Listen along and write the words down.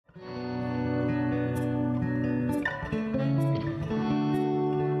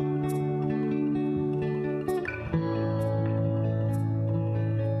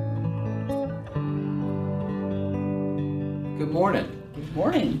morning. Good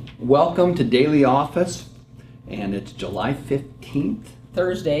morning. Welcome to Daily Office, and it's July 15th,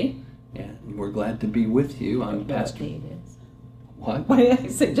 Thursday. and we're glad to be with you. I'm Pastor. What day it is? What? I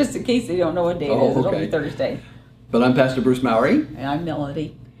said just in case they don't know what day it is, it'll be Thursday. But I'm Pastor Bruce Mowry, And I'm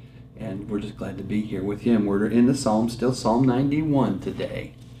Melody. and we're just glad to be here with you. And we're in the Psalm, still Psalm 91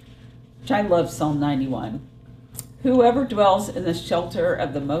 today. Which I love Psalm 91. Whoever dwells in the shelter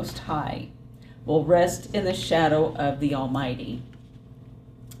of the Most High will rest in the shadow of the Almighty.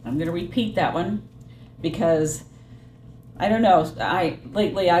 I'm going to repeat that one because I don't know.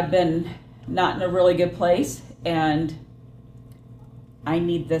 Lately I've been not in a really good place, and I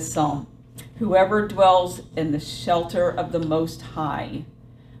need this psalm. Whoever dwells in the shelter of the Most High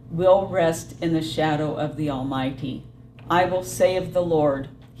will rest in the shadow of the Almighty. I will say of the Lord,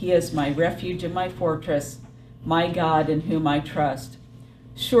 He is my refuge and my fortress, my God in whom I trust.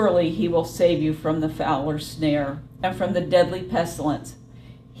 Surely He will save you from the fowler's snare and from the deadly pestilence.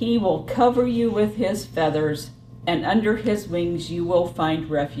 He will cover you with His feathers, and under His wings you will find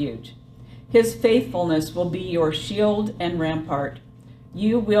refuge. His faithfulness will be your shield and rampart.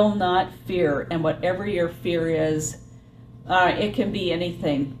 You will not fear, and whatever your fear is, it can be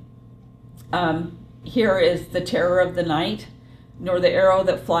anything. Here is the terror of the night, nor the arrow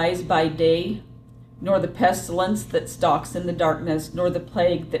that flies by day, nor the pestilence that stalks in the darkness, nor the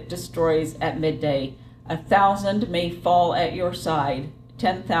plague that destroys at midday. 1,000 may fall at your side,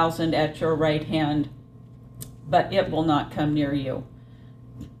 10,000 at your right hand, but it will not come near you.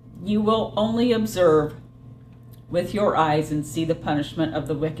 You will only observe with your eyes and see the punishment of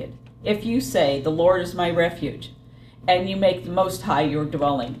the wicked. If you say, the Lord is my refuge, and you make the Most High your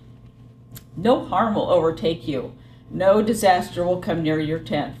dwelling, no harm will overtake you. No disaster will come near your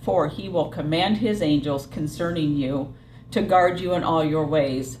tent, for He will command His angels concerning you to guard you in all your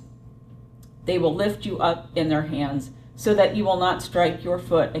ways. They will lift you up in their hands, so that you will not strike your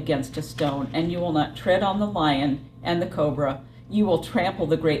foot against a stone, and you will not tread on the lion and the cobra. You will trample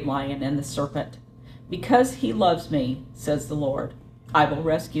the great lion and the serpent. Because He loves me, says the Lord, I will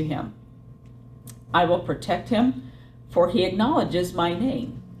rescue him. I will protect him, for he acknowledges my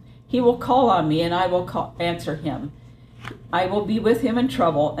name. He will call on me, and I will answer him. I will be with him in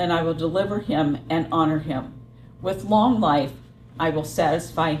trouble, and I will deliver him and honor him. With long life, I will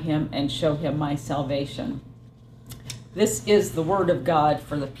satisfy him and show him my salvation. This is the word of God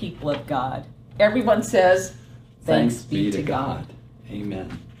for the people of God. Everyone says, thanks be to God.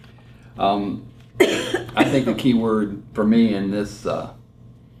 Amen. I think the key word for me in this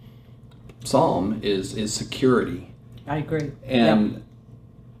psalm is security. I agree. And yep.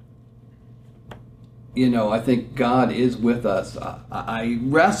 You know, I think God is with us. I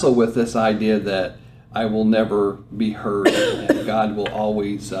wrestle with this idea that I will never be hurt and God will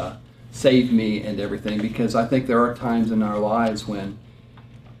always save me and everything, because I think there are times in our lives when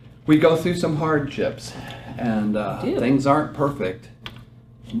we go through some hardships and things aren't perfect.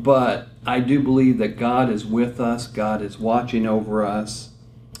 But I do believe that God is with us. God is watching over us.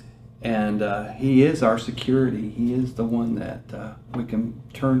 And He is our security. He is the one that we can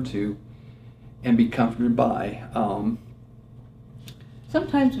turn to and be comforted by.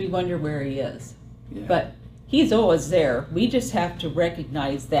 Sometimes we wonder where He is, Yeah. but He's always there. We just have to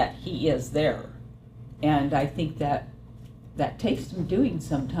recognize that He is there. And I think that takes some doing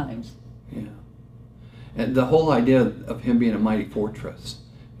sometimes. Yeah. And the whole idea of Him being a mighty fortress,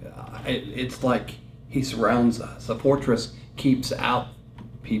 it's like He surrounds us. A fortress keeps out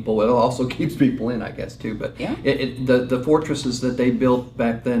people. It also keeps people in, I guess, too. But yeah. The fortresses that they built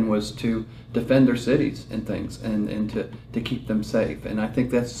back then was to defend their cities and things, and to keep them safe. And I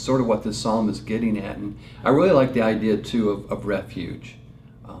think that's sort of what this psalm is getting at. And I really like the idea, too, of refuge,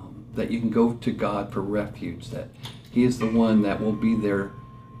 that you can go to God for refuge, that He is the one that will be there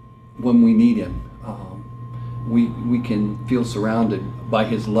when we need Him. We can feel surrounded by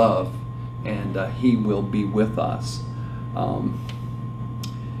His love, and He will be with us.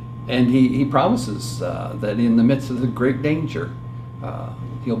 And he promises that in the midst of the great danger,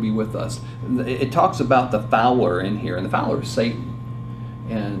 He'll be with us. It talks about the fowler in here, and the fowler is Satan,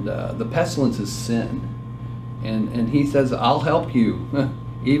 and the pestilence is sin. And He says, I'll help you,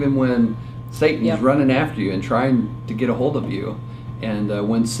 even when Satan's running after you and trying to get a hold of you, and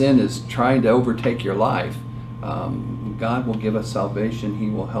when sin is trying to overtake your life. God will give us salvation. He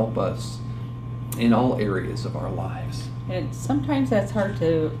will help us in all areas of our lives. And sometimes that's hard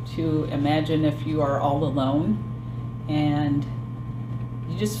to imagine if you are all alone and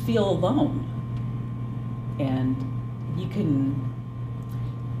you just feel alone. And you can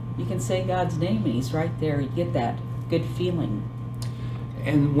say God's name and He's right there. You get that good feeling.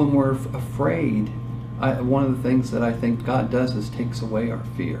 And when we're afraid, one of the things that I think God does is takes away our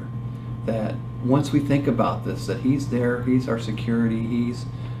fear. That once we think about this, that He's there, He's our security, He's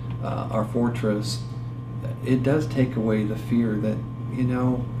our fortress, it does take away the fear that, you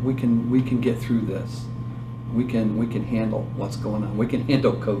know, we can get through this. We can handle what's going on. We can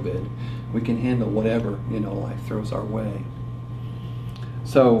handle COVID. We can handle whatever, you know, life throws our way.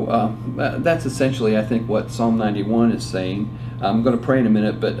 So that's essentially, I think, what Psalm 91 is saying. I'm going to pray in a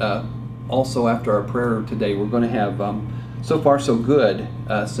minute, but also after our prayer today, we're going to have So Far So Good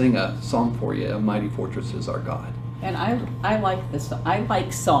sing a song for you. A Mighty Fortress is our God. And I like this. I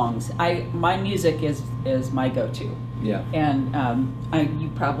like songs. My music is my go-to. Yeah. And you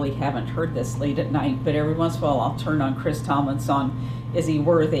probably haven't heard this late at night, but every once in a while I'll turn on Chris Tomlin's song, "Is He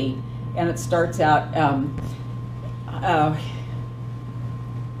Worthy?" And it starts out,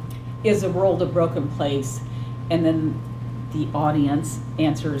 "Is the world a broken place?" And then the audience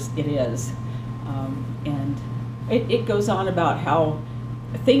answers, "It is." And it goes on about how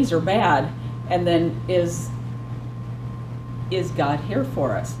things are bad, and then is God here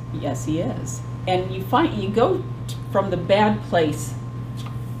for us? Yes, He is. And you go from the bad place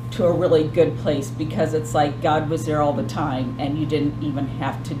to a really good place, because it's like God was there all the time, and you didn't even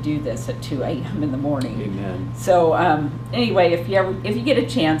have to do this at 2 a.m. in the morning. Amen. So anyway, if you get a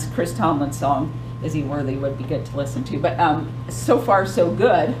chance, Chris Tomlin's song, "Is He Worthy?" would be good to listen to. But So Far So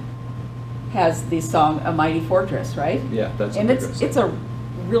Good has the song "A Mighty Fortress," right? Yeah, that's and it's a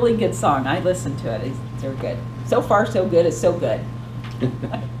really good song. I listen to it. They're good. So Far So Good is so good.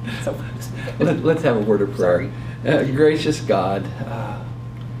 So far, so good. Let's have a word of prayer. Gracious God,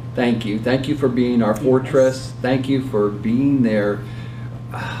 thank you. Thank you for being our fortress. Thank you for being there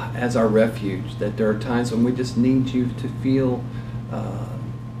as our refuge. That there are times when we just need you to feel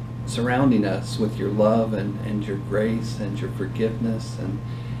surrounding us with your love and your grace and your forgiveness,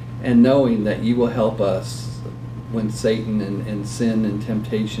 and knowing that you will help us when Satan and sin and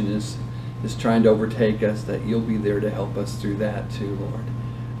temptation is trying to overtake us, that you'll be there to help us through that too, Lord.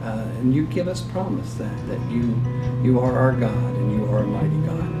 And you give us promise that you are our God and you are a mighty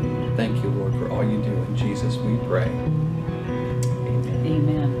God. Thank you, Lord, for all you do. In Jesus we pray.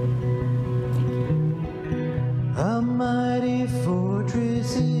 Amen. A mighty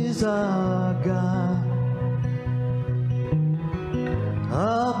fortress is our God,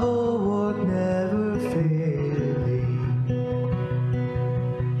 a bulwark never failing,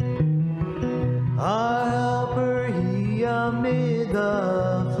 our helper He amid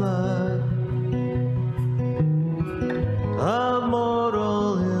the flood, of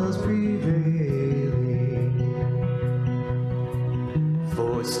mortal ills prevailing.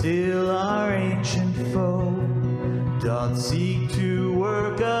 For still our ancient foe doth seek to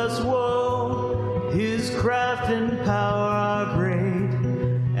work us woe. His craft and power are great,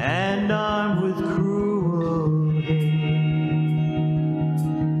 and armed with cruelty.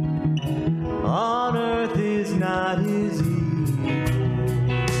 On earth is not his equal.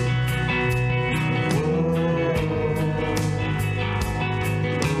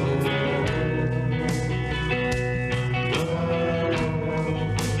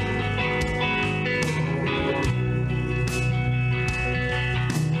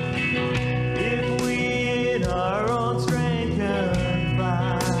 If we in our own strength can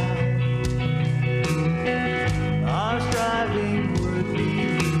find, our striving would be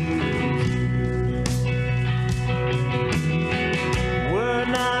futile. Were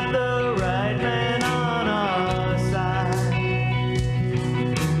not the right man on our side,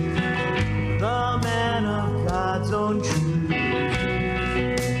 the man of God's own truth.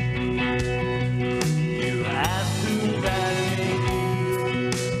 You ask who that may be.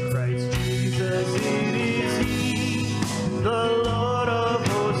 Christ Jesus, it is He, the Lord of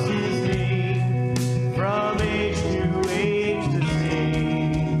hosts, His name, from age to age the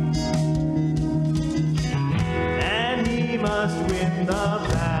same. And He must win the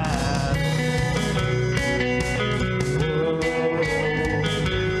battle.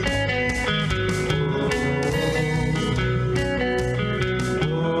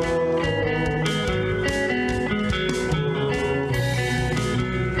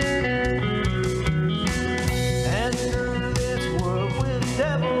 And through this world with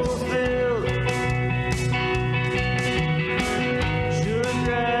devils filled, should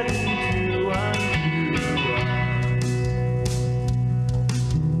drag into unto us.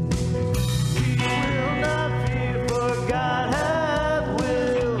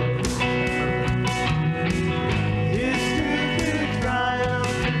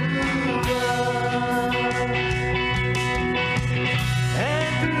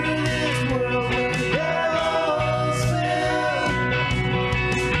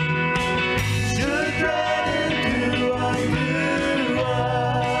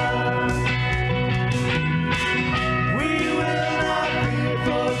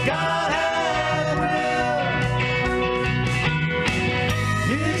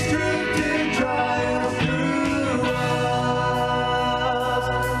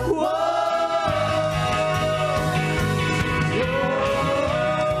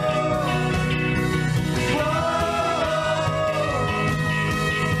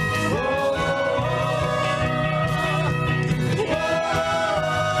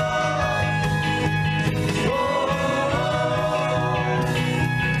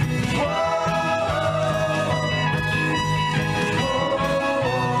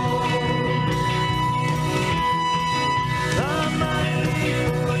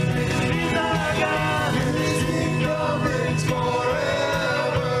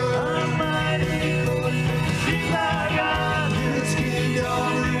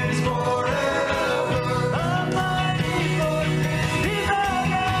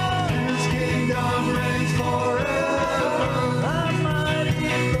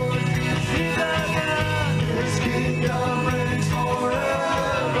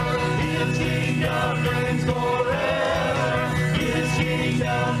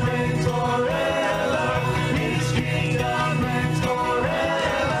 kingdom reigns forever. His kingdom reigns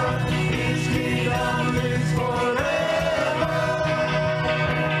forever. His kingdom reigns forever.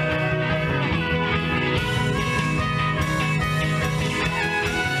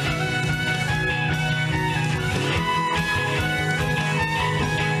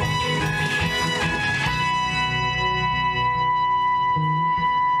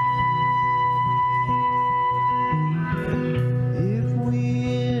 If we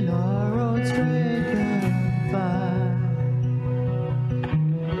in our own strength and fight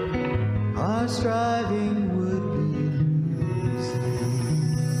are striving